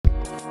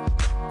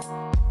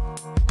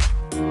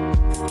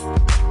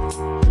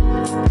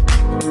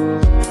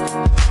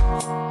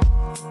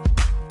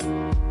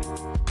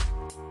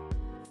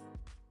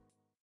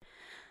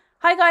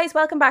guys,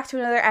 welcome back to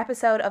another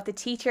episode of the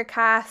Teacher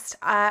Cast.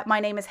 My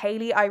name is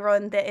Hayley. I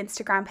run the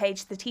Instagram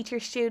page The Teacher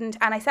Student,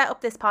 and I set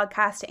up this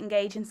podcast to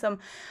engage in some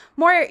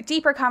more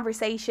deeper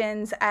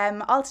conversations,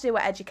 all to do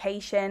with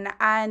education.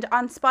 And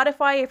on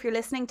Spotify, if you're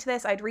listening to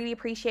this, I'd really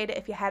appreciate it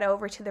if you head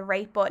over to the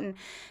rate button.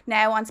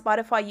 Now on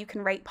Spotify you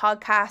can rate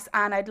podcasts,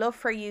 and I'd love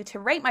for you to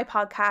rate my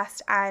podcast,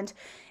 and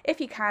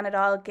if you can at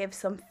all, give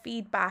some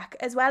feedback.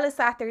 As well as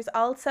that, there's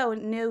also a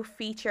new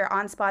feature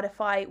on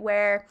Spotify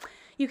where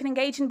you can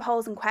engage in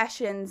polls and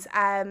questions.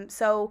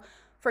 So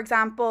for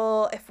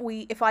example,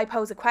 if I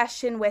pose a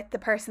question with the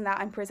person that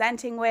I'm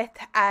presenting with,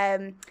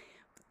 I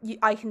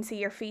can see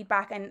your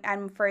feedback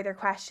and further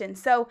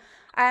questions. So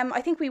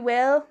I think we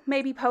will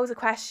maybe pose a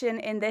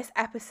question in this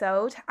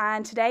episode.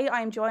 And today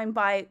I'm joined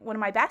by one of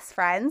my best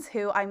friends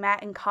who I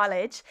met in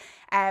college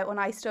when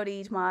I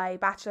studied my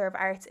Bachelor of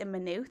Arts in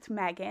Maynooth.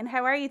 Megan,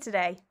 how are you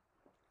today?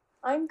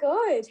 I'm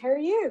good. How are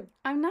you?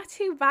 I'm not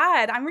too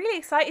bad. I'm really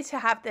excited to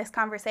have this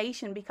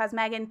conversation because,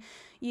 Megan,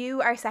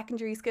 you are a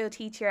secondary school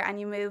teacher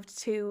and you moved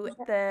to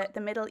the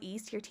Middle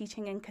East. You're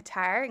teaching in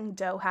Qatar, in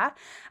Doha.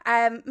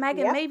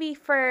 Megan, maybe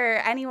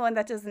for anyone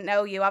that doesn't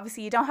know you,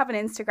 obviously you don't have an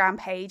Instagram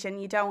page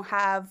and you don't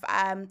have,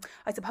 I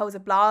suppose, a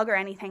blog or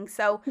anything.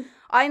 So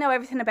I know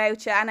everything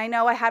about you, and I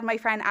know I had my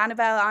friend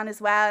Annabelle on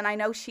as well, and I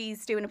know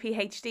she's doing a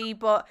PhD.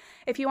 But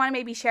if you want to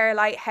maybe share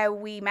like how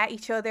we met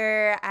each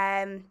other,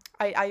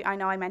 I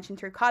know I mentioned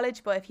through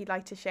college, but if you'd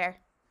like to share.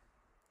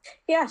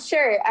 Yeah,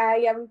 sure.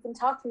 We've been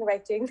talking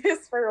about doing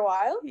this for a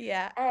while.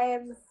 Yeah.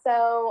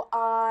 So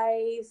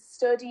I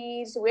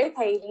studied with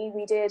Hayley.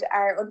 We did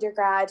our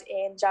undergrad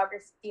in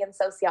geography and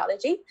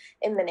sociology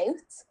in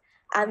Maynooth.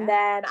 And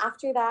then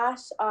after that,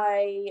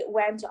 I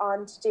went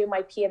on to do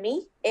my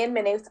PME in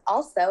Maynooth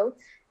also.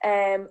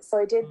 So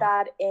I did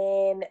that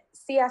in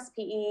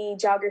CSPE,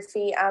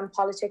 geography and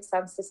politics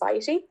and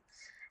society.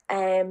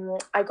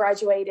 I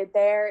graduated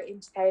there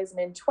in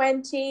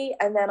 2020,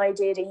 and then I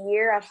did a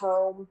year at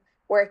home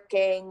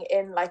working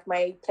in like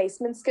my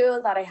placement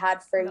school that I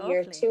had for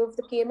year 2 of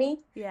the PME.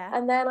 Yeah.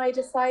 And then I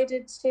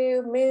decided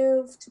to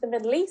move to the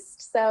Middle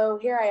East. So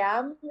here I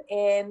am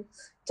in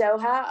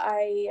Doha.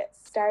 I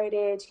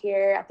started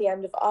here at the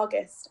end of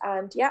August,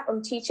 and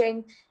I'm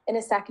teaching in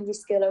a secondary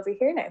school over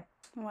here now.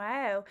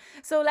 Wow.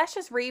 So let's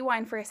just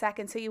rewind for a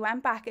second. So you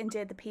went back and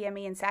did the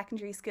PME in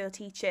secondary school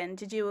teaching.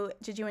 Did you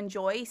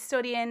enjoy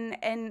studying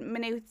in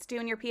Maynooth,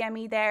 doing your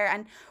PME there?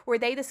 And were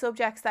they the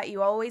subjects that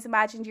you always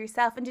imagined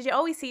yourself? And did you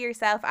always see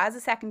yourself as a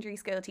secondary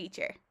school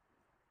teacher?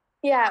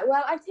 Yeah,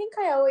 well, I think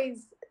I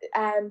always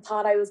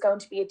thought I was going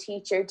to be a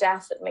teacher,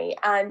 definitely.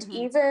 And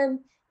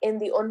even in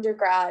the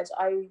undergrad,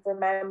 I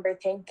remember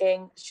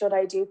thinking, should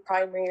I do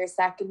primary or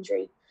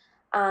secondary?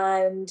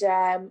 And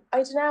I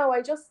don't know,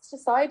 I just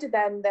decided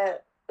then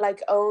that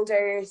like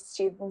older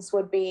students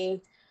would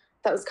be,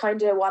 that was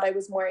kind of what I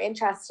was more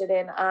interested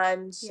in.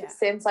 And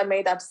since I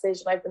made that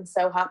decision, I've been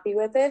so happy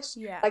with it.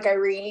 Like I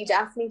really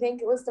definitely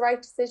think it was the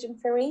right decision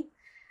for me.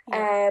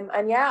 And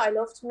I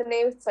loved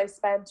Maynooth. I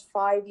spent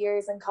 5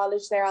 years in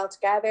college there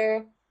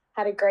altogether,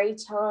 had a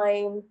great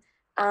time.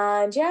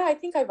 And I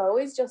think I've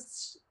always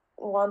just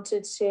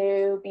wanted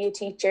to be a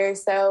teacher.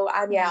 So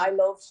I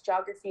loved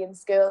geography in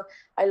school.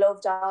 I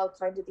loved all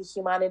kind of the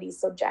humanities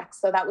subjects,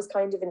 so that was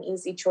kind of an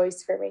easy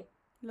choice for me.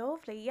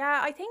 Lovely. Yeah,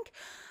 I think,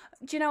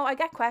 I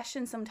get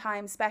questions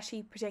sometimes,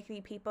 especially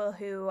particularly people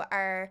who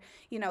are,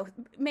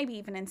 maybe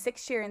even in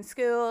 6th year in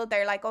school.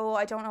 They're like, oh,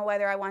 I don't know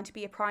whether I want to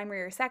be a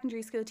primary or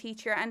secondary school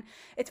teacher. And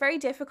it's very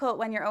difficult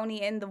when you're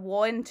only in the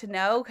one to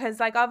know, because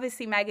like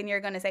obviously, Megan, you're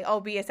going to say, oh,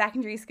 be a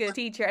secondary school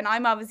teacher. And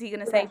I'm obviously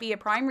going to say be a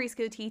primary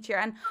school teacher.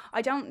 And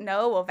I don't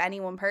know of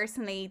anyone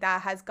personally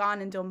that has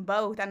gone and done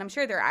both. And I'm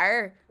sure there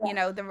are,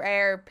 the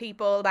rare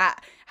people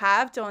that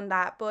have done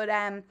that. But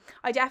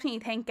I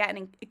definitely think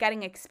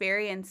getting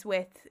experience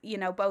with,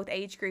 both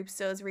age groups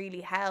does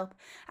really help.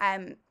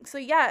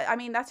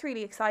 That's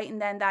really exciting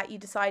then that you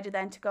decided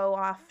then to go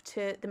off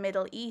to the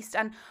Middle East.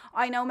 And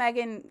I know,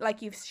 Megan,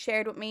 like you've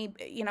shared with me,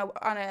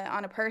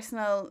 on a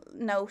personal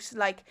note,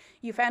 like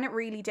you found it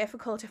really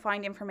difficult to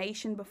find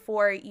information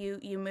before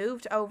you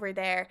moved over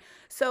there.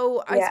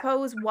 So I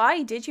suppose,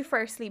 why did you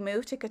firstly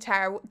move to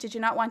Qatar? Did you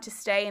not want to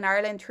stay in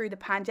Ireland through the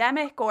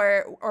pandemic,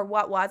 or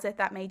what was it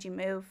that made you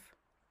move?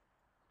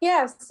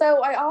 Yeah,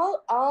 so I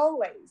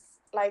always,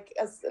 like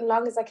as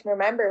long as I can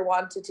remember,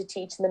 wanted to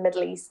teach in the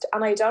Middle East,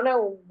 and I don't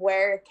know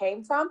where it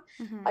came from.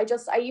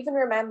 I even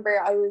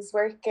remember I was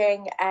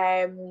working,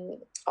 I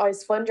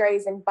was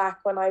fundraising back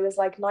when I was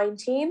like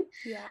 19,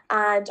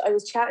 and I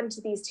was chatting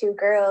to these two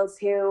girls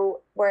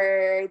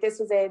this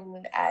was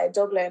in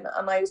Dublin,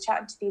 and I was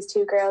chatting to these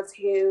two girls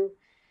who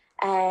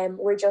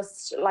were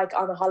just like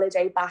on a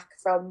holiday back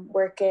from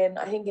working,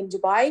 I think in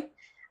Dubai.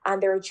 And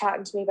they were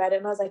chatting to me about it,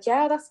 and I was like,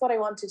 yeah, that's what I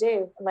want to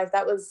do. And like,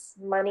 that was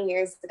many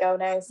years ago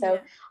now. So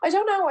I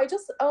don't know, I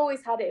just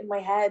always had it in my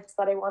head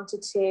that I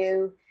wanted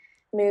to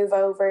move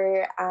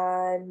over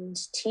and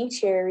teach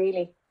here,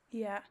 really.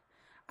 Yeah.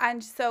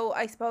 And so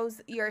I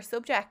suppose your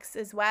subjects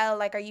as well,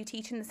 like, are you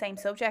teaching the same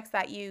subjects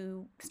that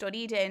you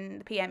studied in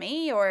the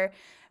PME, or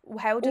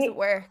how does it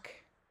work?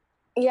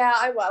 Yeah,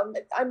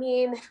 I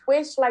mean,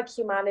 with like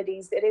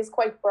humanities, it is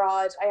quite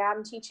broad. I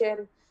am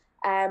teaching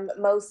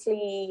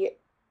mostly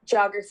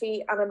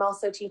geography, and I'm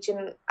also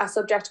teaching a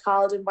subject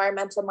called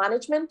environmental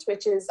management,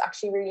 which is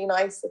actually really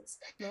nice. It's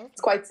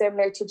quite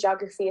similar to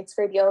geography. It's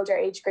for the older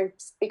age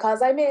groups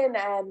because I'm in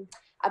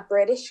a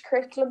British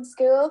curriculum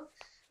school.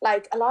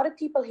 Like a lot of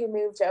people who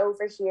moved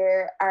over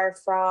here are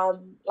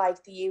from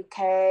like the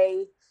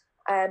UK,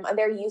 and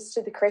they're used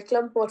to the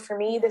curriculum. But for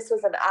me, this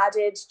was an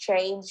added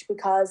change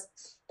because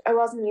I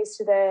wasn't used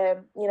to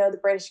the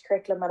British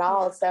curriculum at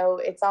all. So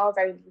it's all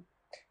very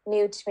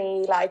new to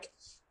me. Like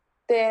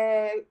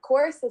the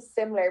course is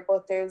similar,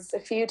 but there's a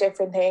few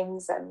different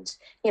things, and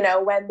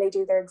when they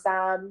do their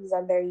exams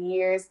and their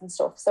years and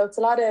stuff. So it's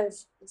a lot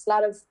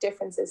of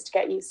differences to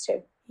get used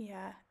to.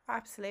 Yeah,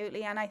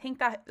 absolutely. And I think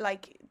that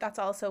like that's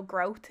also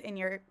growth in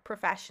your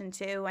profession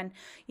too. And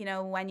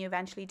when you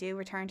eventually do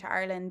return to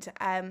Ireland,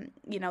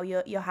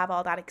 you'll have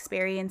all that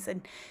experience,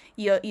 and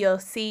you'll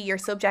see your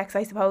subjects,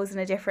 I suppose, in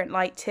a different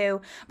light too.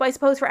 But I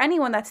suppose for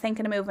anyone that's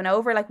thinking of moving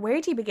over, like where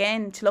do you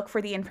begin to look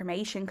for the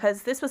information?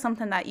 Because this was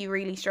something that you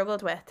really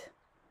struggled with.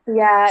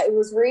 Yeah, it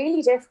was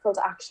really difficult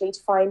actually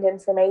to find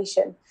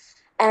information.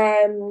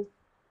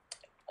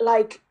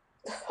 Like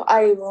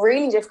I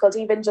really difficult,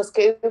 even just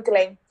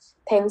Googling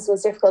things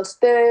was difficult.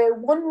 The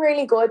one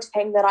really good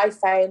thing that I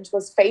found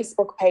was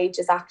Facebook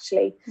pages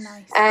actually.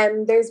 Nice.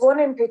 There's one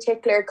in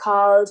particular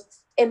called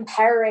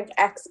Empowering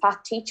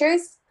Expat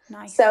Teachers.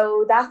 Nice.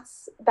 So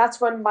that's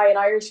run by an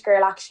Irish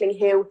girl actually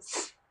who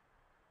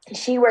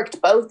she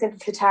worked both in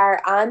Qatar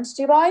and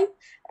Dubai.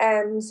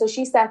 So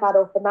she set that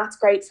up, and that's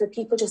great for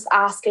people just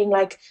asking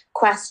like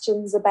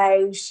questions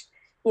about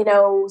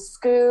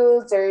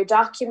schools or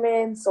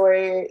documents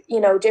or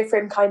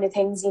different kind of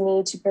things you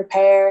need to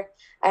prepare.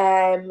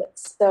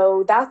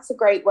 So that's a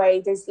great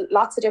way. There's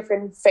lots of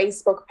different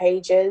Facebook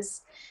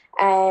pages.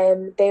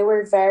 They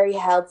were very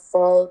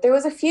helpful. There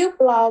was a few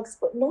blogs,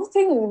 but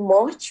nothing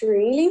much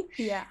really.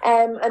 Yeah.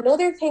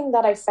 Another thing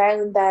that I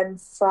found then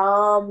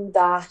from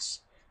that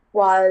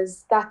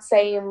was that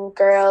same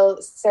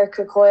girl,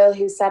 Circa Coyle,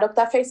 who set up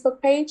that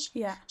Facebook page.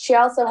 Yeah. She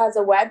also has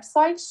a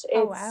website.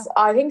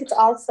 I think it's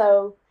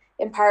also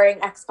Empowering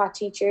Expat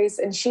Teachers,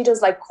 and she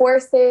does like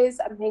courses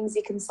and things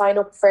you can sign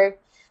up for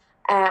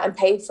and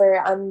pay for,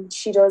 and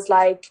she does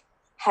like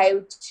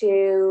how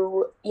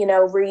to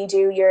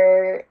redo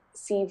your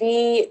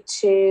CV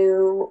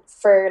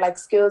for like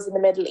schools in the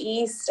Middle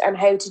East, and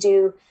how to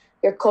do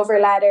your cover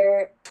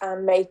letter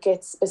and make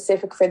it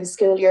specific for the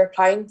school you're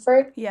applying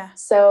for. Yeah.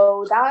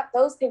 So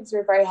those things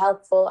were very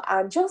helpful,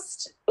 and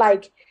just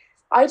like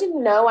I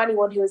didn't know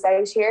anyone who was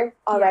out here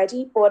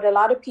already, but a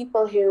lot of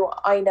people who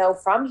I know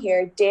from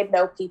here did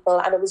know people,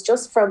 and it was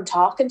just from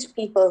talking to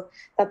people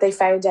that they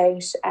found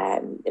out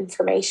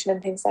information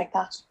and things like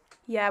that.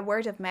 Yeah,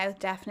 word of mouth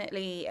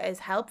definitely is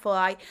helpful.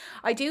 I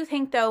do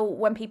think though,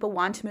 when people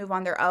want to move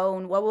on their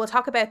own, well, we'll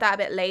talk about that a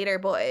bit later,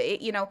 but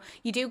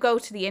you do go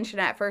to the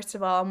internet first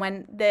of all, and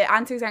when the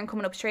answers aren't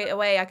coming up straight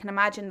away, I can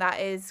imagine that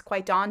is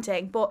quite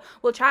daunting. But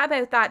we'll chat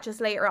about that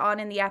just later on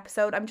in the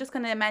episode. I'm just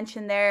going to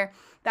mention there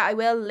that I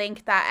will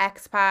link that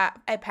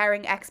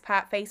Empowering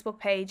Expat Facebook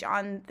page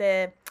in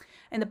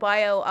the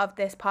bio of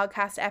this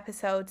podcast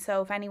episode.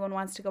 So if anyone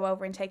wants to go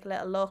over and take a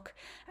little look,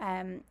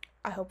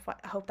 I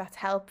hope that's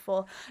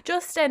helpful.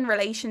 Just in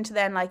relation to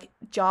then like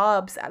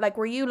jobs, like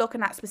were you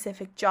looking at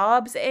specific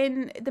jobs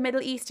in the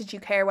Middle East? Did you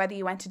care whether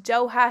you went to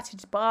Doha, to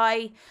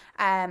Dubai?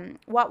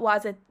 What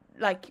was it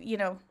like,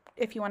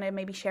 if you want to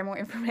maybe share more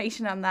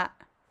information on that?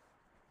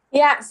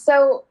 Yeah,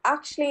 so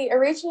actually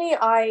originally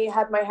I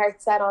had my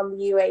heart set on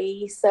the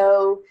UAE,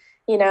 so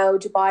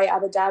Dubai,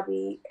 Abu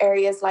Dhabi,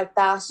 areas like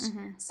that.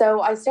 Mm-hmm.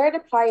 So I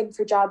started applying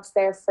for jobs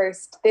there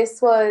first.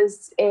 This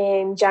was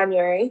in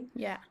January.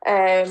 Yeah.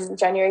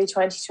 January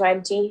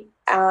 2020.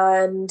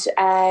 And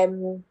I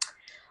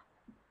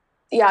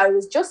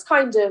was just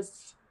kind of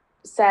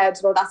said,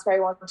 well, that's where I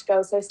wanted to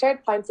go. So I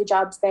started applying for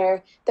jobs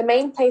there. The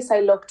main place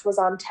I looked was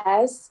on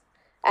TES.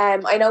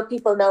 I know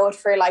people know it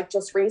for like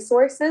just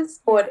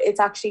resources, but it's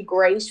actually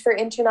great for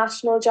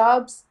international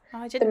jobs.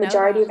 Oh, I didn't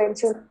majority know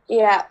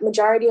of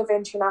majority of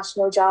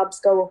international jobs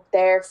go up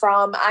there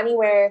from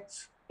anywhere,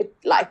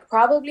 like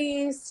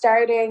probably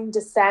starting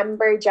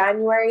December,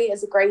 January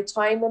is a great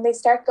time when they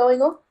start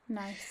going up.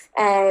 Nice.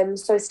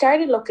 So I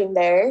started looking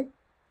there,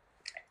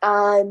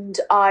 and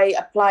I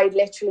applied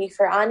literally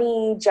for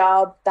any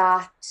job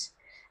that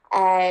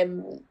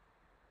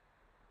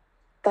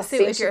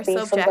suited your me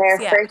subjects, from there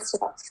first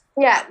of all.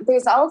 Yeah,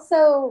 there's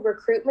also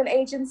recruitment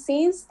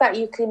agencies that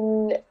you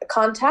can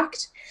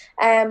contact.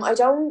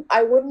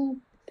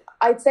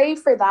 I'd say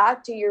for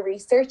that, do your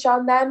research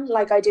on them.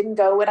 Like I didn't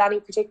go with any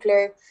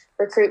particular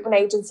recruitment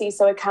agency,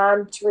 so I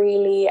can't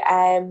really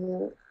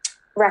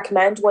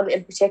recommend one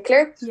in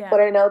particular. Yeah. But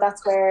I know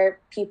that's where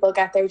people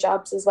get their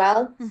jobs as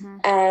well.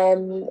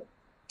 Mm-hmm.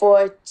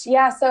 But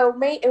yeah, so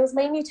it was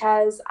mainly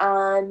TES,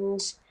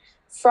 and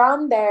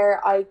from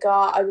there I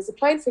was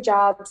applying for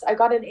jobs. I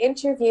got an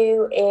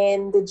interview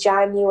in the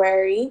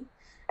January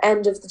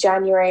end of the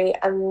January,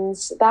 and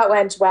that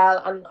went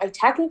well, and I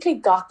technically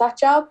got that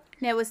job.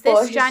 Now, was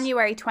this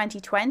January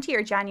 2020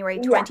 or January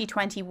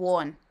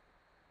 2021?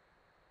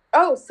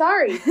 Oh,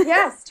 sorry.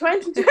 Yes,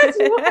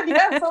 2021.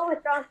 Yes, oh my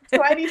God,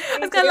 2022.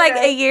 It's kind of like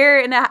a year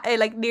and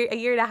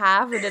a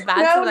half in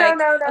advance.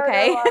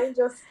 No. I'm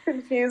just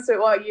confused with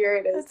what year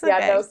it is. That's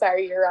okay. No,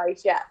 sorry, you're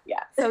right. Yeah.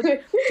 So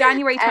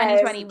January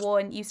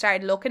 2021, you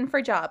started looking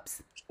for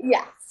jobs.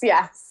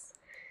 Yes.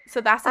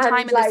 So that's the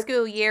time of the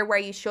school year where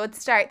you should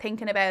start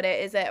thinking about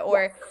it, is it?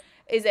 Or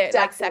is it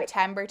like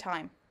September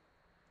time?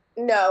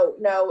 No,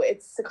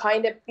 it's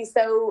kind of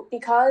so,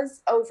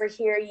 because over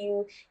here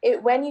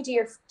when you do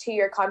your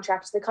 2-year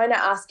contract, they kind of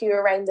ask you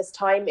around this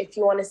time if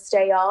you want to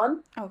stay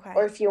on, okay,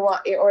 or if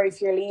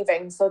you're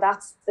leaving. So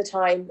that's the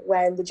time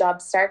when the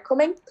jobs start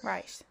coming.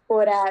 Right.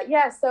 But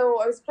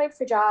so I was applying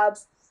for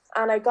jobs,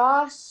 and I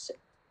got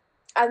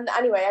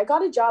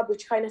a job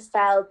which kind of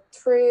fell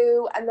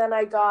through, and then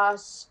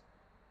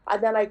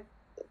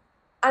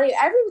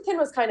everything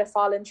was kind of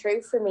falling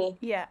through for me.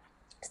 Yeah.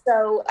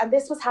 So, and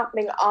this was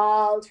happening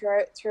all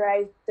throughout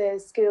the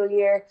school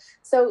year.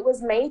 So it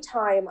was May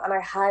time, and I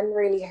hadn't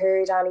really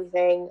heard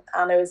anything,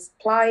 and I was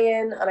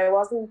applying, and I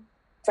wasn't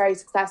very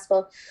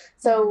successful.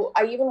 So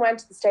I even went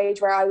to the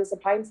stage where I was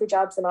applying for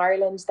jobs in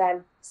Ireland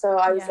then. So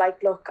I was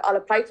like, look, I'll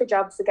apply for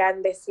jobs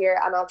again this year,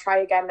 and I'll try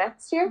again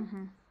next year.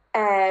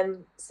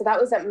 So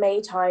that was at May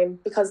time,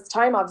 because the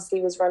time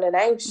obviously was running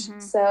out.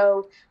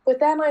 So, but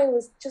then I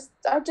was just,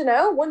 I don't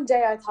know, one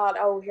day I thought,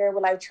 oh, here,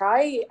 will I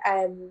try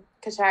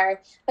Qatar?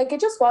 Like, it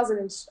just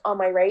wasn't on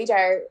my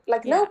radar,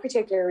 like no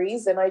particular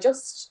reason. I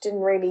just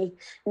didn't really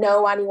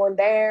know anyone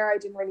there. I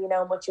didn't really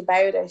know much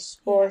about it,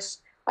 but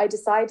I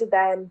decided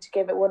then to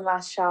give it one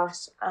last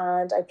shot,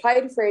 and I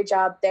applied for a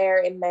job there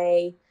in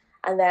May,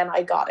 and then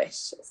I got it.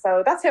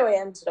 So that's how I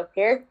ended up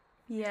here.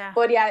 Yeah.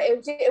 But yeah,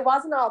 it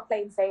wasn't all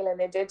plain sailing.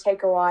 It did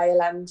take a while,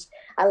 and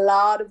a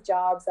lot of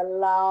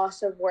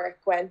work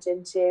went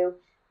into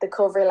the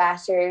cover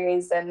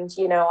letters and,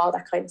 all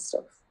that kind of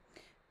stuff.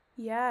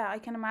 Yeah, I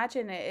can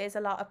imagine it is a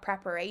lot of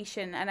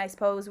preparation, and I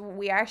suppose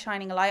we are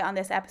shining a light on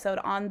this episode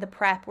on the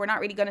prep. We're not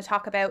really going to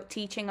talk about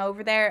teaching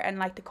over there and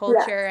like the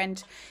culture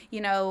and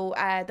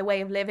the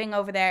way of living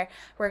over there.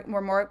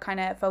 We're more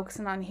kind of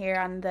focusing on here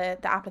on the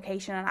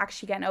application and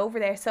actually getting over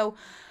there. So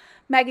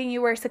Megan,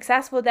 you were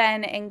successful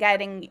then in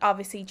getting,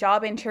 obviously,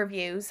 job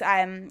interviews.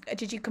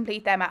 Did you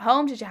complete them at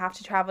home? Did you have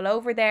to travel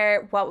over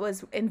there? What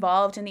was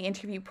involved in the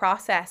interview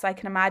process? I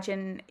can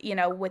imagine,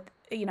 with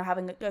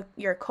having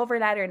your cover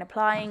letter and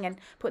applying and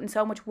putting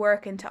so much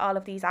work into all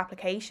of these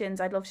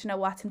applications. I'd love to know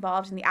what's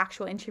involved in the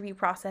actual interview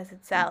process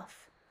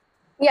itself.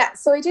 Yeah,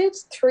 so I did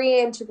 3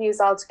 interviews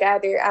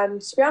altogether,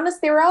 and to be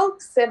honest, they were all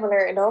similar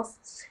enough.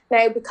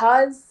 Now,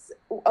 because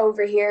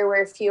over here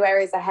we're a few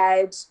hours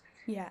ahead,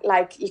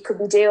 like you could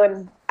be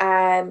doing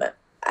an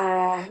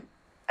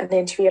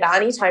interview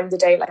at any time of the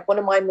day. Like one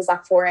of mine was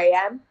at 4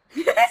 a.m.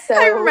 So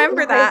I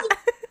remember that.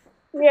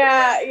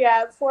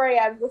 Yeah, 4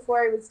 a.m.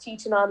 before I was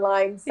teaching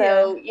online.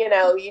 So,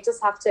 you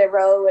just have to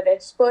roll with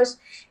it. But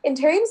in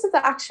terms of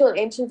the actual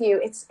interview,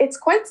 it's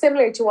quite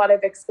similar to what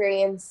I've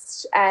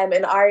experienced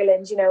in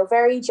Ireland,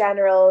 very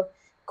general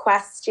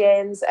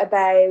questions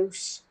about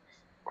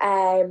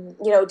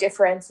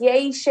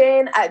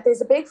differentiation.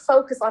 There's a big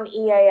focus on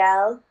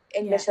EAL,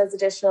 English as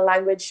additional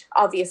language,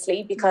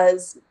 obviously,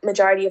 because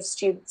majority of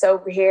students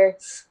over here,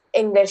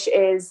 English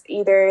is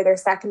either their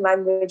second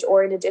language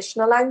or an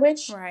additional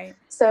language. Right.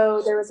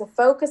 So there was a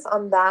focus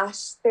on that.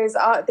 There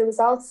was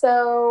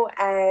also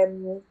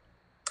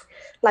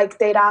like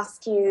they'd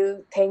ask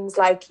you things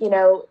like,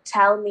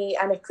 tell me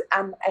an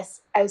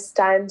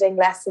outstanding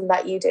lesson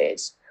that you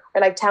did,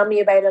 or like tell me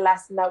about a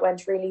lesson that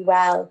went really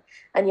well,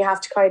 and you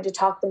have to kind of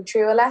talk them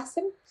through a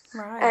lesson.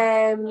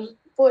 Right.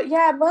 But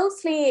yeah,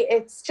 mostly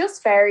it's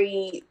just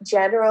very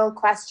general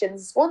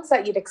questions, ones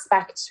that you'd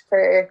expect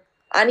for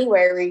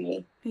anywhere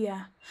really.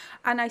 Yeah.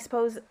 And I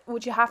suppose,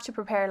 would you have to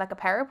prepare like a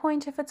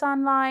PowerPoint if it's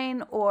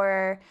online,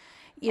 or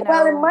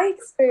Well, in my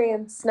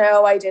experience,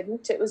 no, I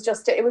didn't. It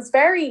was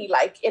very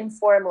like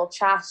informal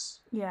chat.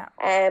 Yeah.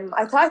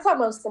 I thought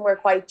most of them were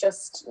quite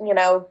just,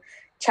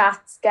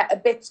 chats,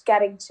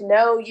 getting to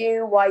know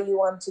you, why you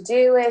want to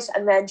do it,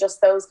 and then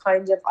just those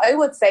kind of, I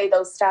would say,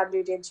 those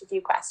standard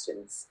interview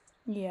questions.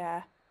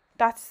 Yeah.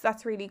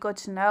 That's really good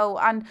to know.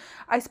 And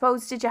I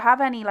suppose, did you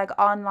have any like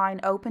online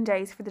open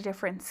days for the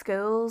different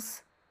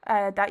schools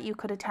that you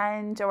could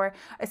attend, or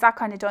is that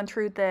kind of done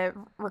through the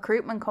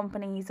recruitment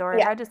companies, or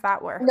how does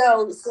that work?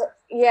 No,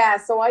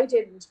 so I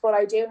didn't, but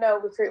I do know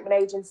recruitment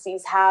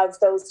agencies have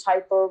those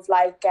type of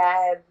like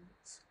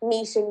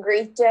meet and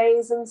greet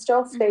days and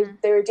stuff. They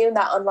were doing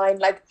that online.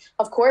 Like,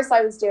 of course, I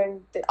was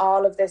doing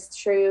all of this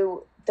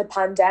through the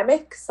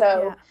pandemic,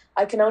 so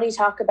I can only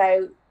talk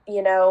about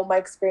my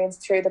experience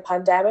through the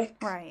pandemic.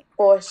 Right.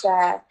 But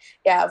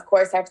of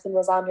course everything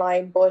was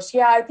online. But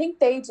yeah, I think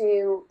they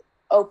do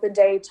open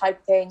day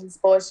type things.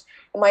 But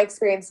in my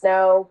experience,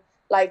 no.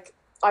 Like,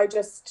 I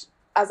just,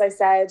 as I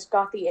said,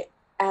 got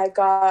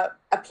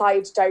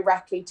applied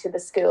directly to the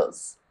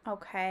schools.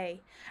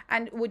 Okay.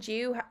 And would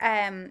you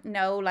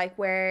know like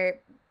where,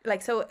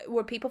 like, so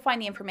would people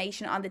find the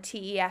information on the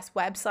TES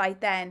website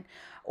then,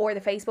 or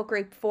the Facebook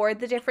group for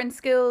the different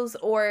schools,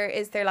 or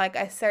is there like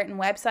a certain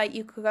website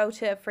you could go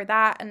to for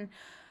that? And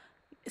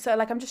so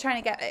like I'm just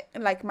trying to get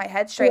like my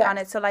head straight Yeah. on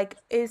it. So like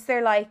is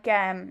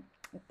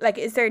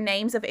there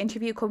names of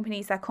interview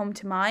companies that come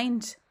to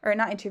mind, or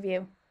not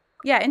interview?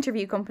 Yeah,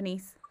 interview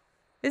companies.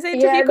 Is it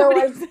Yeah, interview no,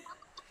 companies?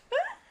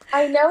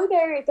 I know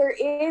there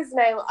is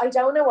now. I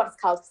don't know what it's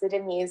called because I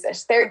didn't use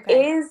it. There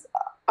Okay. is.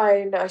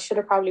 I know I should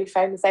have probably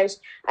found this out.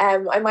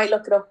 I might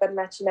look it up and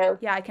let you know.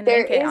 Yeah, I can There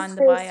link it is on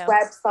the this bio.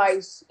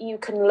 website you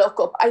can look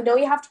up. I know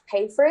you have to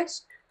pay for it,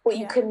 but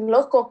you Yeah. can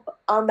look up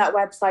on that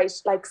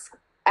website like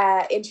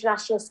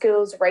international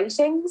schools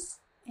ratings.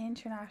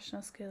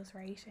 International schools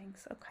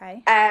ratings.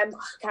 Okay. I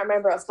can't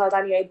remember what it's called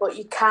anyway, but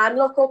you can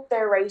look up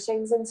their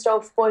ratings and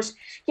stuff. But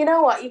you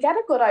know what? You get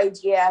a good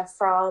idea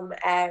from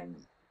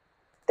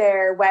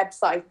their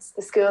websites,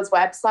 the school's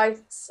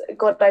websites. A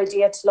good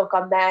idea to look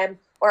on them,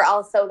 or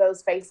also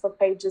those Facebook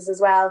pages as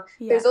well.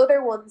 Yeah. There's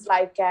other ones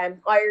like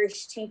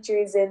Irish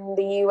teachers in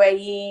the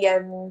UAE,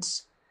 and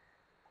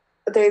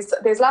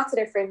there's lots of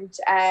different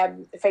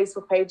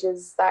Facebook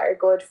pages that are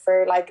good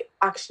for like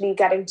actually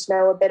getting to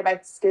know a bit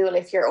about school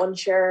if you're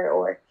unsure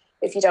or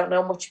if you don't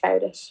know much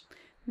about it.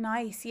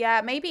 Nice.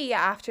 Yeah, maybe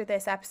after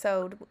this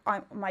episode,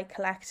 I might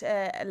collect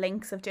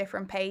links of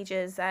different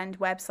pages and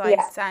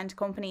websites and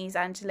companies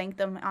and link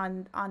them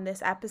on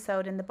this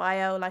episode in the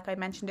bio, like I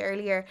mentioned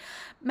earlier.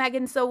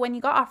 Megan, so when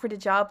you got offered a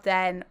job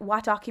then,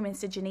 what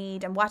documents did you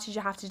need and what did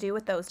you have to do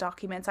with those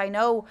documents? I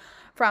know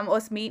from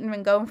us meeting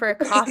and going for a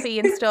coffee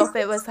and stuff,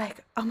 it was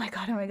like, oh my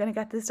God, am I going to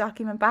get this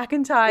document back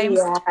in time?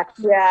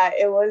 Yeah,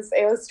 it was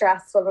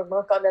stressful, I'm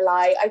not going to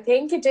lie. I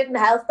think it didn't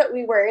help that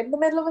we were in the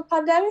middle of a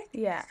pandemic.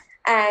 Yeah.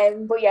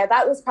 But yeah,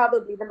 that was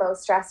probably the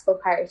most stressful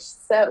part.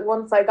 So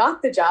once I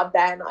got the job,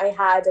 then I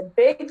had a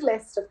big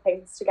list of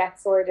things to get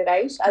sorted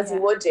out, as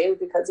you would do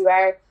because you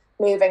are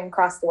moving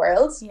across the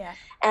world. Yeah.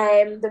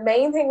 The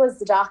main thing was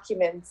the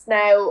documents.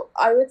 Now,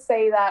 I would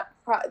say that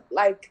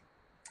like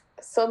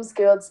some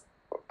schools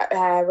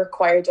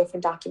require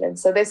different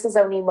documents. So this is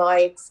only my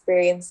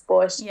experience,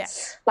 but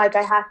like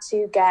I had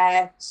to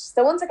get,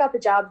 so once I got the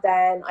job,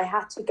 then I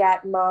had to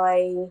get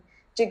my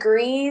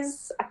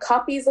degrees,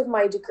 copies of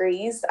my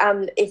degrees,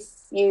 and if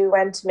you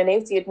went to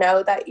Maynooth you'd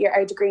know that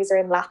our degrees are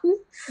in Latin.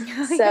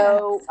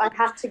 So I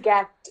had to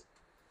get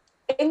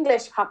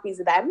English copies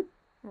of them.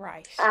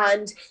 Right.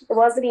 And it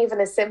wasn't even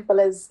as simple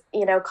as,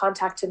 you know,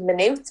 contacting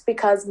Maynooth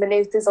because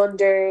Maynooth is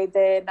under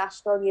the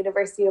National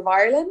University of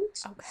Ireland.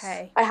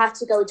 Okay. I had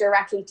to go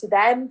directly to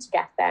them to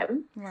get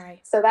them. Right.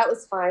 So that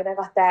was fine. I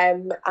got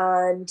them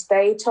and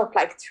they took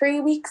like 3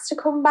 weeks to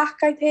come back,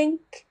 I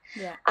think.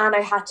 Yeah. And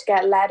I had to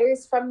get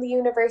letters from the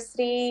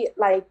university,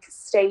 like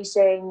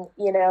stating,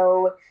 you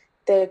know,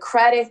 the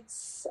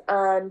credits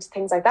and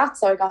things like that.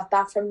 So I got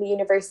that from the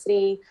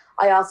university.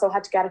 I also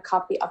had to get a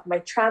copy of my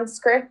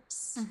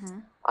transcripts. Mm-hmm.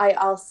 I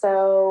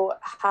also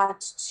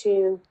had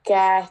to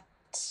get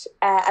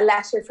a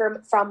letter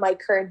from my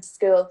current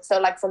school. So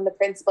like from the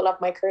principal of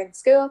my current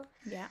school.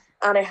 Yeah.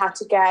 And I had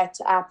to get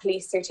a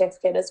police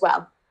certificate as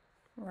well.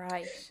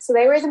 Right. So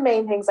they were the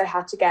main things I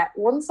had to get.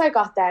 Once I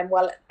got them,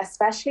 well,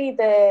 especially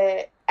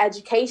the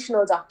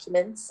educational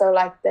documents, so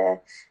like the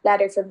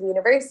letter from the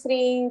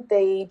university,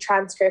 the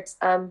transcripts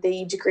and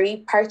the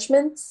degree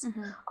parchments,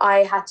 I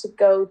had to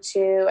go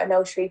to a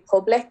notary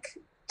public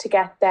to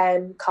get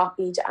them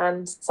copied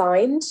and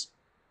signed.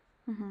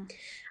 And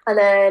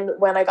then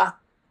when I got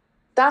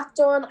that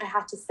done, I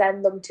had to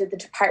send them to the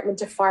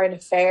Department of Foreign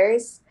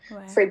Affairs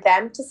for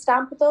them to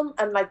stamp them,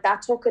 and like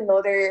that took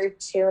another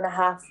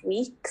 2.5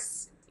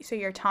 weeks. So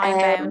you're time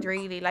bound,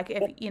 really. Like,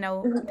 if you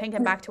know,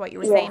 thinking back to what you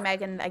were saying,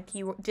 Megan, like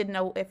you didn't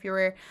know if you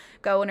were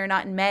going or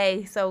not in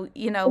May, so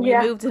you know you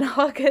moved in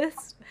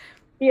August.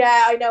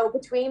 Yeah, I know.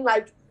 Between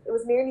like it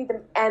was nearly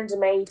the end of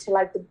May to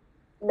like the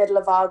middle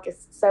of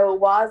August, so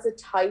it was a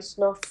tight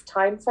enough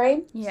time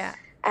frame. Yeah.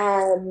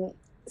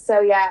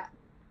 So yeah,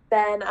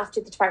 then after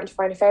the Department of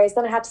Foreign Affairs,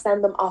 then I had to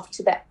send them off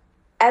to the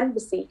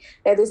embassy.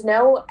 Now there's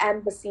no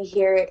embassy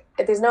here.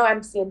 There's no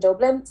embassy in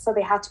Dublin, so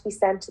they had to be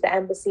sent to the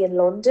embassy in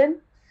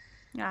London.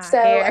 So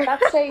at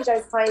that stage I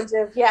was kind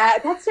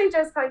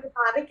of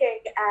panicking,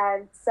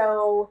 and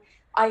so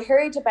I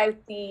heard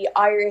about the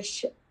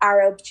Irish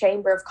Arab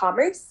Chamber of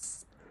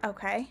Commerce,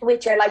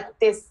 which are like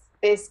this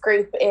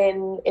group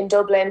in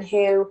Dublin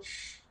who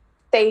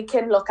they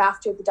can look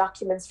after the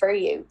documents for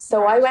you.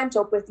 So I went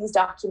up with these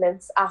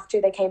documents after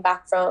they came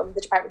back from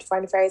the Department of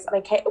Foreign Affairs, and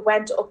I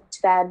went up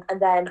to them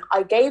and then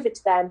I gave it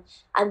to them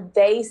and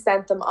they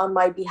sent them on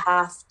my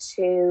behalf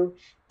to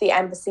the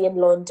embassy in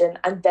London,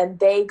 and then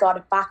they got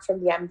it back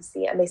from the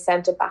embassy and they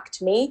sent it back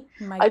to me.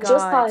 I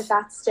just thought at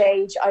that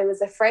stage I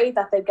was afraid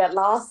that they'd get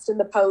lost in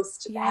the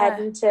post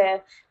heading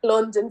to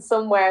London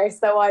somewhere.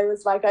 So I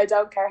was like, I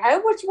don't care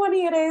how much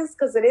money it is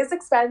because it is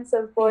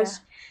expensive, but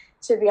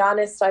to be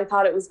honest, I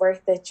thought it was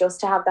worth it just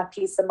to have that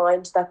peace of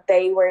mind that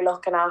they were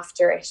looking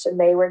after it and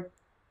they were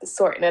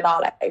sorting it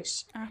all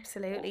out.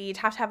 Absolutely. You'd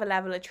have to have a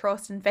level of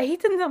trust and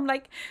faith in them,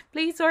 like,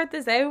 please sort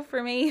this out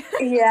for me.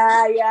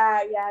 Yeah.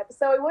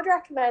 So I would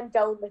recommend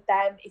going with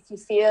them if you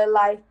feel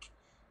like,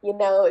 you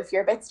know, if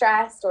you're a bit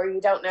stressed or you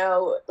don't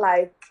know,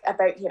 like,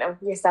 about, you know,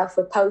 yourself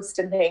with post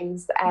and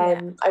things.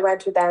 I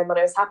went with them and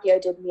I was happy I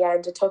did in the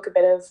end. It took a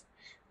bit of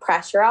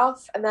pressure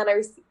off, and then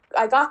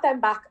I got them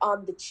back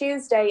on the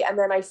Tuesday, and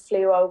then I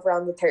flew over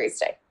on the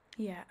Thursday.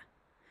 Yeah.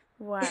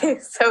 Wow.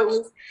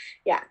 So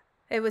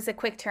it was a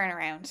quick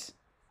turnaround.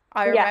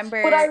 I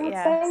remember, but I would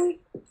say,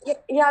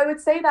 I would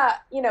say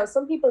that, you know,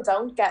 some people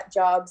don't get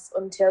jobs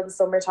until the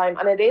summertime,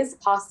 and it is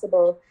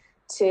possible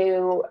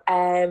to,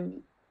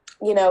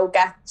 you know,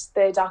 get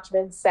the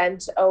documents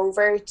sent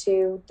over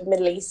to the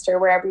Middle East or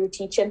wherever you're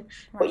teaching,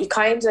 but you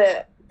kind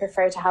of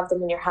prefer to have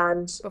them in your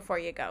hand before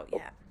you go.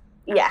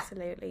 Yeah,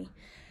 absolutely.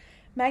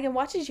 Megan,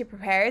 what did you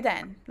prepare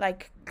then,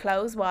 like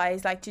clothes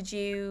wise? Like, did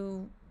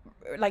you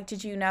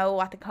know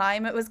what the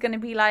climate was going to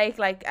be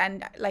like,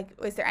 and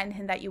was there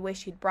anything that you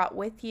wish you'd brought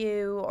with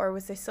you, or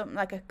was there something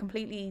like a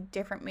completely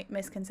different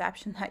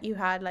misconception that you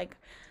had, like,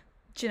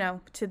 you know,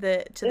 to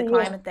the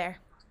climate there?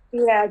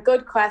 Yeah,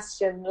 good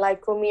question.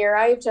 Like, when we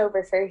arrived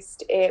over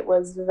first, it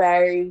was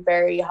very,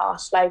 very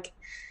hot. Like,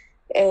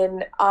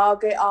 in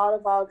August, all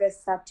of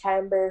August,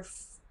 September,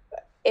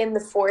 in the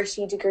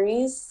 40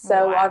 degrees.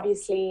 So wow.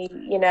 Obviously,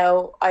 you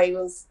know, I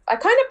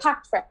kind of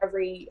packed for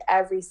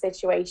every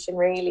situation,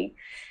 really.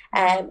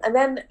 And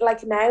then,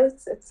 like, now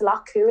it's a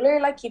lot cooler.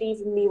 Like, you'd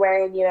even be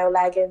wearing, you know,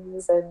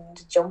 leggings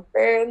and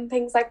jumper and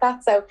things like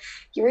that. So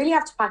you really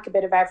have to pack a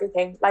bit of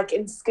everything. Like,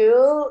 in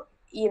school,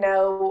 you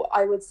know,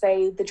 I would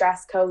say the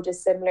dress code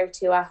is similar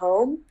to at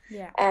home.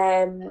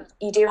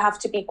 You do have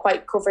to be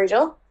quite covered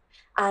up.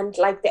 And,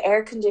 like, the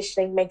air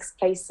conditioning makes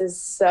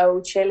places so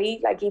chilly.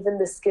 Like, even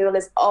the school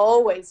is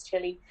always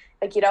chilly.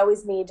 Like, you'd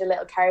always need a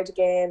little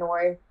cardigan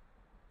or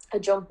a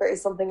jumper or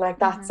something like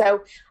that.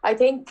 So I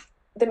think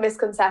the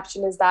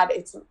misconception is that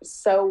it's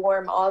so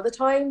warm all the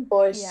time.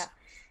 But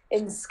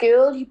in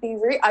school,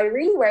 I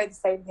really wear the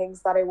same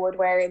things that I would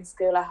wear in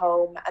school at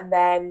home. And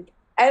then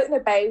out and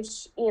about,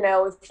 you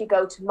know, if you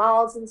go to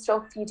malls and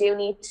stuff, you do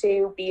need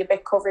to be a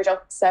bit covered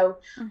up. So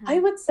I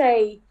would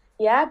say,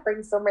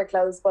 bring summer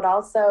clothes, but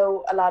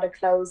also a lot of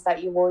clothes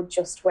that you would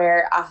just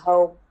wear at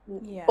home.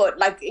 But,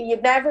 like,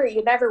 you'd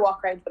never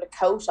walk around with a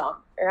coat on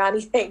or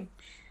anything.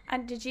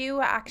 And did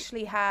you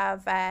actually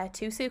have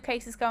 2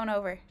 suitcases going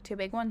over? 2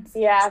 big ones?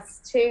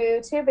 Yes,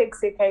 two big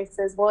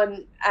suitcases,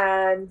 one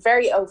and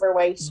very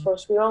overweight,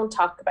 but we won't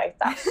talk about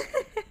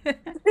that.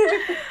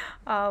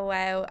 Oh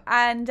wow.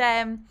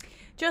 And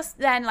just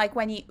then, like,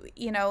 when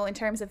you know, in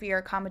terms of your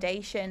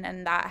accommodation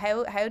and that,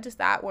 how does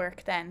that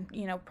work then,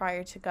 you know,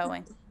 prior to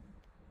going?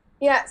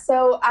 Yeah,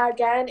 so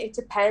again, it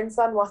depends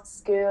on what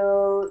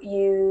school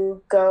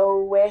you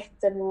go with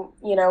and,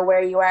 you know,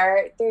 where you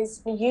are.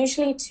 There's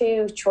usually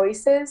 2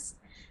 choices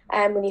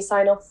when you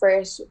sign up for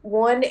it.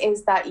 One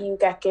is that you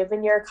get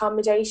given your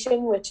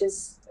accommodation, which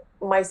is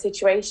my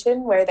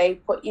situation, where they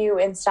put you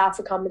in staff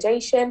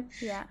accommodation,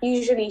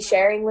 usually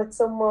sharing with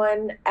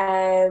someone,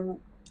 and,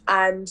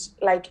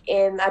 like,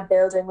 in a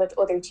building with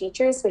other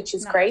teachers, which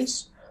is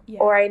great.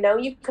 Or I know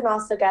you can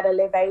also get a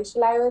live out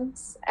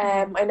allowance.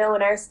 I know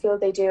in our school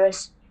they do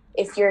it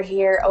if you're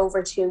here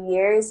over 2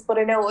 years, but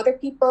I know other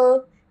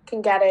people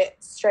can get it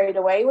straight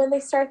away when they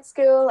start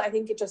school. I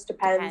think it just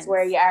depends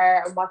where you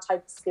are and what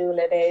type of school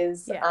it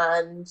is.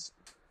 And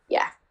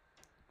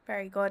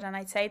very good. And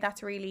I'd say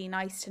that's really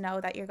nice to know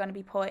that you're going to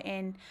be put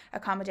in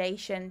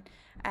accommodation,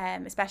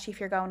 especially if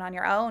you're going on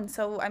your own.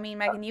 So, I mean,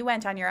 Megan, you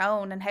went on your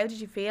own, and how did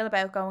you feel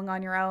about going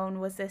on your own?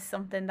 Was this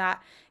something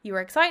that you were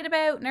excited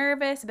about,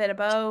 nervous, a bit of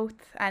both?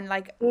 And,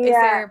 like, is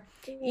there,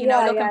 you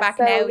know, looking back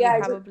now,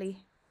 you probably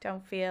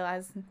don't feel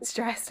as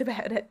stressed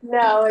about it.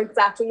 No,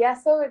 exactly. Yeah,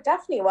 so it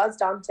definitely was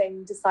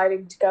daunting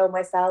deciding to go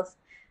myself.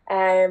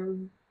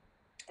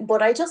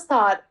 But I just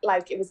thought,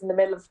 like, it was in the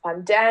middle of a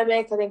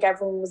pandemic. I think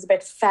everyone was a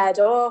bit fed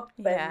up.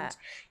 And,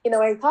 you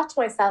know, I thought to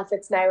myself,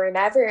 it's now or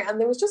never. And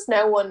there was just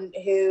no one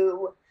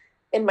who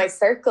in my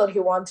circle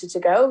who wanted to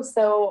go.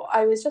 So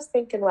I was just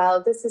thinking,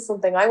 well, this is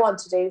something I want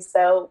to do.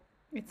 So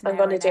I'm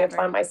going to do it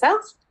by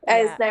myself.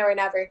 It's now or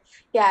never.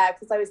 Yeah,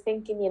 because I was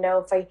thinking, you know,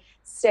 if I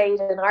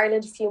stayed in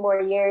Ireland a few more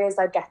years,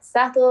 I'd get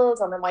settled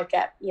and I might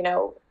get, you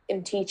know,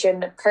 in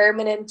teaching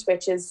permanent,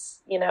 which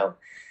is, you know,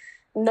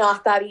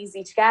 not that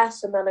easy to get.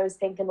 And then I was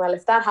thinking, well,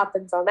 if that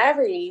happens, I'll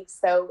never leave.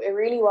 So it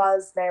really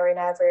was now or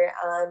never,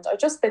 and I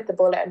just bit the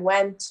bullet and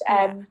went.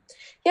 It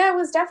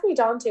was definitely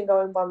daunting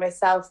going by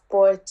myself,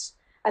 but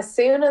as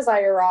soon as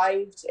I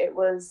arrived,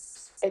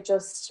 it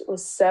just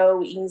was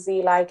so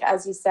easy. Like,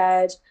 as you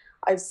said,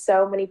 I've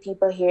so many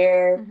people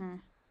here.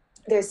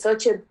 There's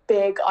such a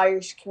big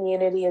Irish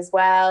community as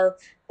well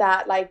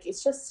that, like,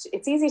 it's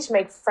easy to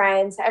make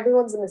friends.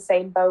 Everyone's in the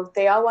same boat.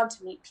 They all want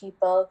to meet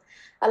people.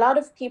 A lot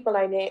of people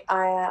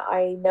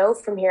I know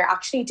from here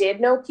actually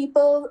did know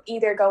people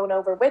either going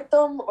over with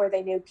them or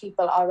they knew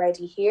people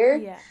already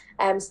here.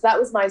 So that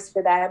was nice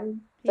for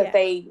them that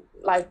they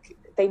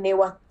knew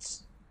what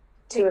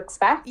to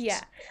expect.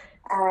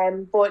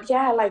 But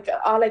yeah, like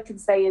all I can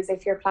say is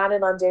if you're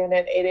planning on doing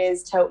it, it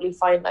is totally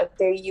fine. Like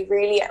there, you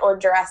really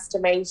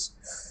underestimate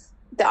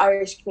the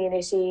Irish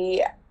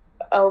community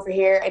over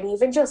here, and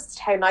even just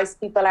how nice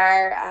people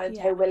are and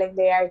how willing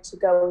they are to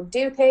go and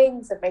do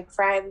things and make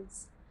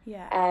friends.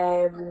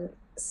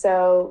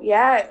 So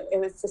yeah, it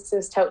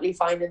was totally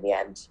fine in the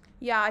end.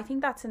 Yeah, I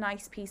think that's a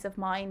nice peace of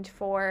mind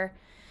for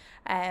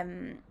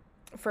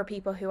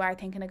people who are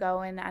thinking of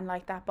going and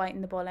like that,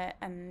 biting the bullet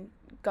and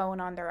going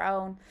on their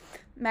own.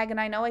 Megan,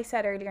 I know I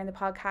said earlier in the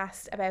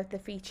podcast about the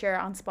feature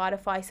on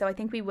Spotify, so I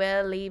think we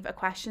will leave a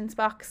questions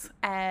box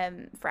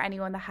for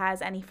anyone that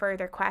has any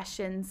further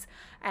questions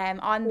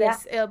on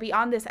this. It'll be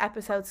on this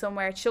episode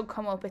somewhere. It should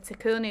come up. It's a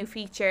cool new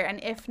feature,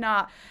 and if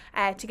not,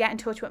 to get in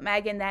touch with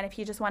Megan, then if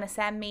you just want to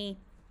send me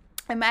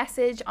a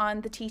message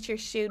on the Teacher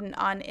Student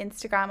on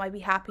Instagram, I'd be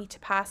happy to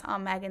pass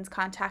on Megan's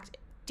contact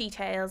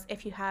details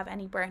if you have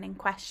any burning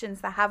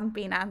questions that haven't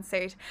been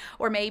answered,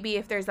 or maybe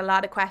if there's a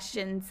lot of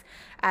questions,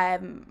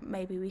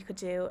 maybe we could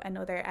do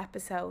another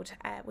episode,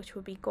 which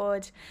would be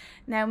good.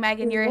 Now,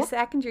 Megan, you're a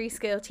secondary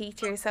school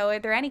teacher, so are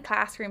there any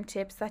classroom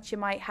tips that you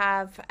might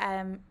have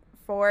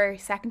for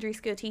secondary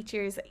school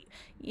teachers,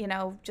 you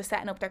know, just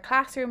setting up their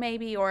classroom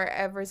maybe, or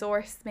a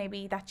resource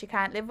maybe that you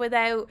can't live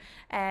without,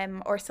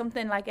 or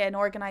something like an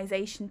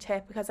organisation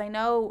tip? Because I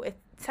know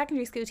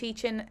secondary school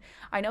teaching,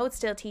 I know it's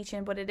still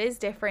teaching, but it is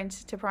different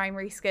to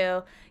primary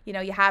school. You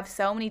know, you have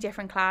so many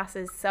different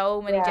classes,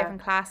 so many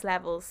different class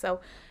levels.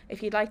 So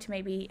if you'd like to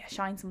maybe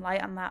shine some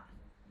light on that.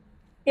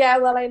 Yeah,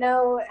 well, I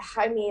know,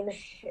 I mean,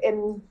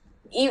 in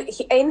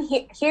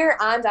here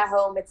and at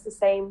home, it's the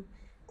same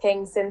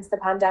thing since the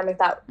pandemic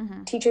that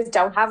teachers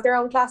don't have their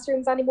own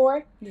classrooms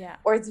anymore,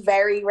 or it's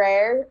very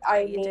rare.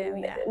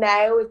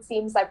 Now it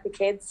seems like the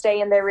kids stay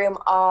in their room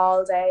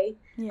all day,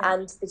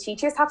 and the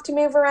teachers have to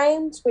move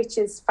around, which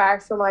is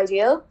far from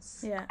ideal.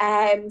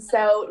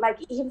 So like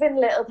even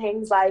little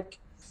things like,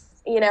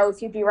 you know,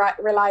 if you'd be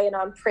relying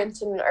on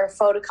printing or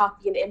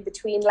photocopying in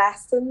between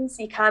lessons,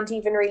 you can't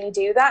even really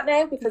do that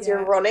now because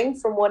you're running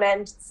from one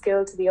end of the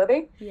school to the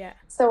other.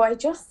 So I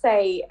just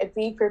say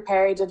be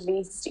prepared at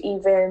least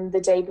even the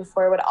day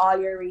before with all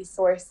your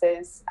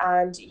resources,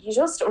 and you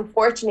just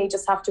unfortunately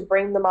just have to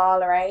bring them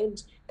all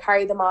around,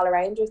 carry them all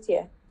around with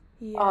you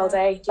all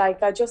day.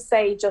 Like I just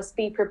say, just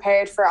be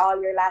prepared for all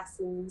your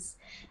lessons,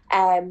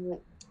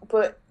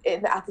 but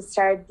at the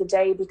start of the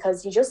day,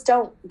 because you just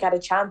don't get a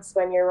chance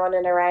when you're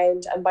running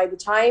around, and by the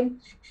time,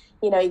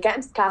 you know, you get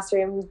into the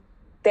classroom,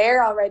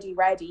 they're already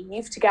ready.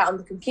 You have to get on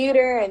the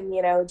computer and,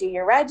 you know, do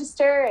your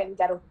register and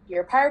get up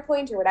your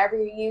PowerPoint or whatever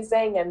you're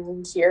using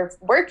and your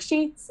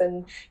worksheets,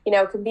 and, you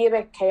know, it can be a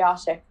bit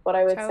chaotic. But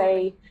I would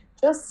say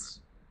just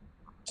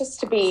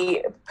to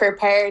be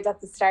prepared at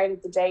the start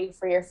of the day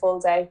for your full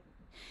day.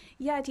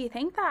 Yeah, do you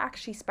think that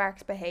actually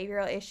sparks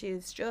behavioural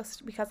issues?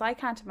 Just because I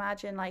can't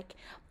imagine, like,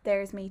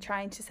 there's me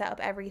trying to set up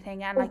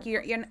everything, and like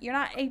you're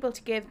not able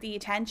to give the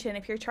attention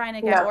if you're trying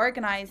to get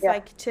organised.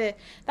 Like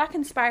that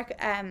can spark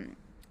and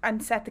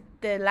set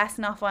the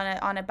lesson off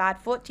on a bad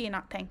foot. Do you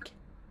not think?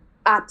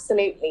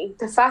 Absolutely.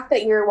 The fact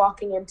that you're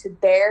walking into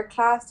their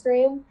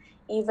classroom,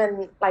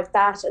 even like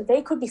that,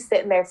 they could be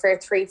sitting there for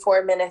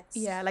 3-4 minutes.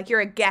 Yeah, like you're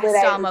a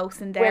guest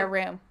almost in their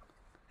room.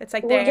 It's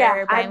like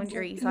their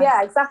boundaries.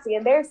 Yeah, exactly.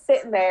 And they're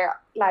sitting there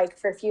like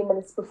for a few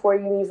minutes before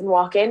you even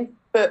walk in,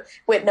 but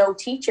with no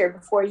teacher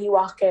before you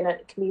walk in, and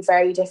it can be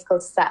very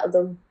difficult to settle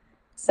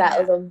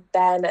them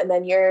then. And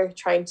then you're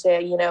trying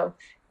to, you know,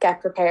 get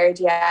prepared.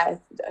 Yeah,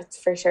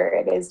 it's for sure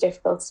it is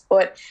difficult.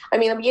 But I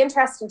mean, it'll be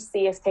interesting to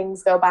see if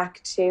things go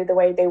back to the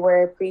way they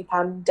were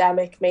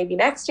pre-pandemic maybe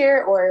next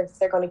year, or if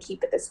they're going to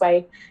keep it this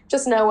way.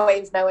 Just no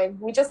way of knowing.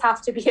 We just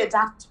have to be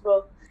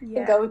adaptable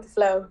and go with the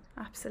flow.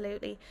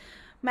 Absolutely.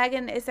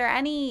 Megan, is there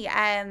any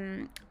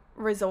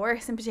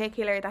resource in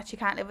particular that you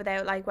can't live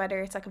without, like whether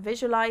it's like a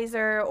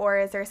visualizer, or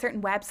is there a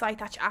certain website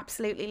that you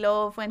absolutely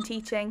love when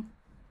teaching?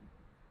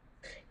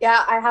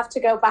 Yeah, I have to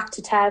go back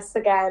to TES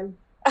again.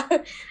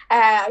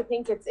 I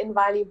think it's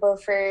invaluable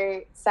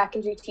for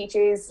secondary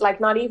teachers, like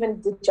not even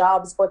the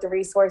jobs, but the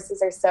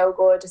resources are so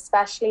good,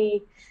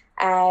 especially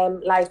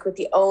like with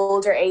the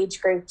older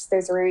age groups.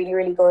 There's really,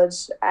 really good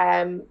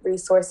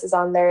resources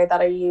on there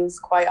that I use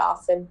quite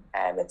often.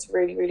 It's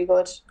really, really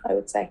good, I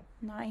would say.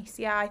 Nice.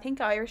 Yeah, I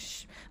think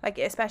Irish, like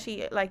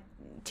especially like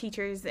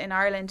teachers in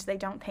Ireland, they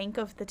don't think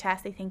of the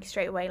test. They think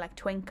straight away like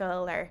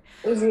Twinkle or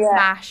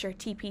Smash or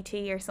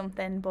TPT or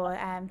something. But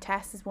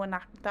TES is one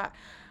that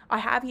I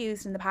have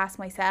used in the past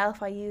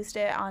myself. I used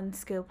it on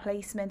school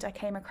placement. I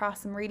came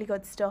across some really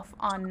good stuff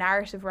on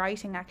narrative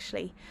writing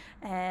actually.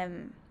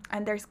 And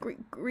there's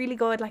really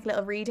good like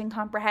little reading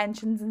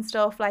comprehensions and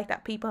stuff like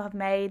that people have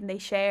made and they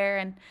share,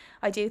 and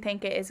I do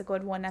think it is a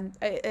good one, and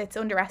it's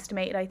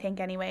underestimated, I think,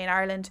 anyway, in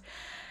Ireland.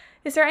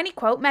 Is there any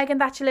quote, Megan,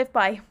 that you live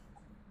by?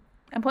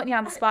 I'm putting you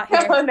on the spot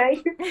here. Oh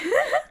no,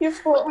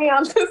 you've put me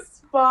on the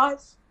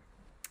spot.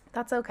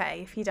 That's okay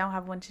if you don't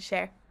have one to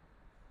share.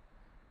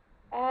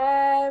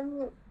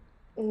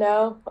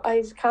 No,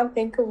 I can't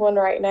think of one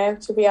right now,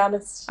 to be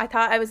honest. I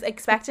thought I was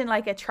expecting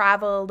like a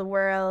travel the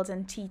world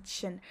and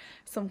teach and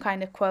some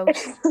kind of quote.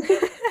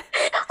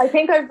 I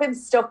think I've been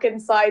stuck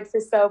inside for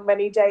so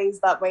many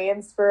days that my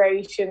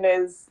inspiration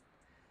is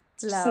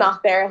just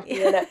not there at the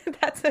minute.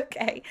 That's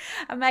okay.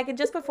 And Megan,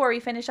 just before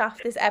we finish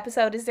off this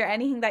episode, is there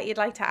anything that you'd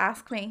like to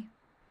ask me?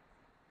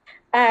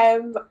 I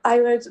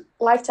would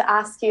like to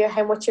ask you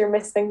how much you're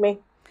missing me.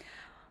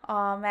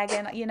 Oh,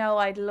 Megan, you know,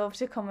 I'd love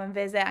to come and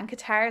visit. And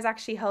Qatar is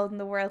actually holding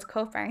the World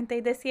Cup, aren't they,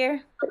 this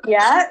year?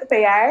 Yeah,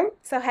 they are.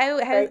 So how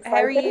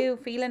are you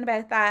feeling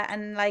about that?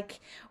 And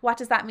like, what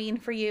does that mean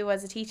for you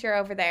as a teacher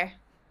over there?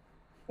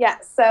 Yeah,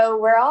 so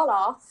we're all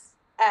off.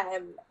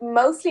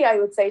 Mostly, I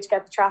would say, to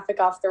get the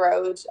traffic off the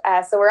road.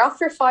 So we're off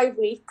for 5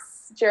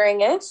 weeks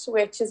during it,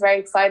 which is very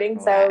exciting.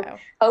 Wow. So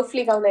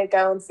hopefully going to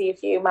go and see a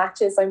few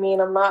matches. I mean,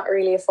 I'm not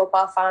really a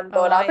football fan,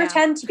 but I'll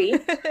pretend to be.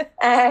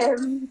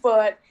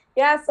 But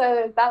yeah,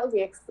 so that'll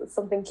be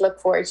something to look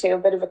forward to, a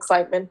bit of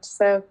excitement.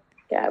 So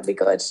yeah, it'll be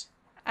good.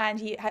 And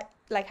you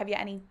have you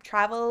any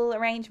travel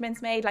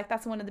arrangements made? Like,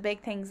 that's one of the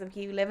big things of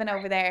you living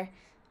over there.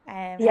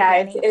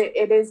 Yeah,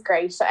 it is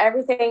great. So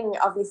everything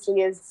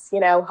obviously is, you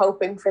know,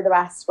 hoping for the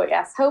best, but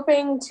yes,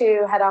 hoping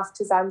to head off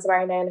to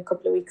Zanzibar now in a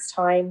couple of weeks'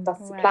 time.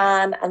 That's the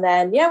plan. And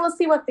then yeah, we'll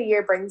see what the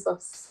year brings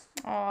us.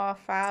 Oh,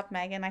 fab,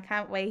 Megan. I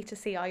can't wait to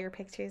see all your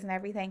pictures and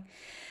everything.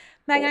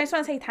 Megan, I just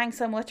want to say thanks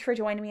so much for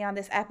joining me on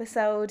this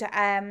episode.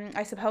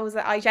 I suppose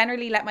that I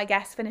generally let my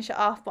guests finish it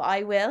off, but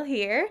I will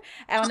here.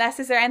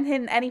 Unless, is there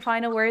any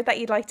final word that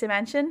you'd like to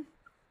mention?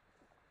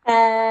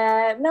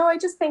 No, I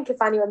just think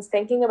if anyone's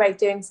thinking about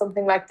doing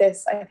something like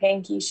this, I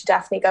think you should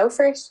definitely go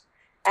for it.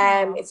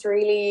 It's a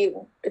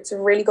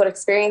really good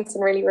experience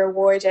and really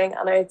rewarding,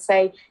 and I would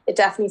say it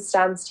definitely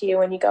stands to you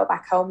when you go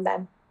back home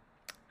then.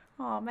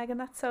 Oh, Megan,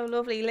 that's so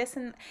lovely.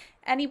 Listen,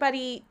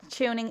 anybody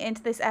tuning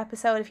into this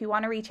episode, if you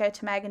want to reach out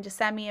to Megan, just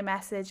send me a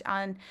message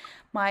on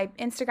my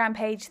Instagram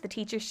page, The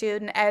Teacher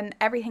Student, and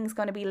everything's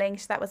going to be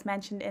linked that was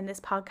mentioned in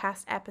this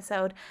podcast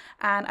episode.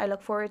 And I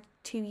look forward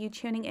to you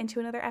tuning into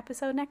another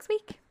episode next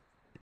week.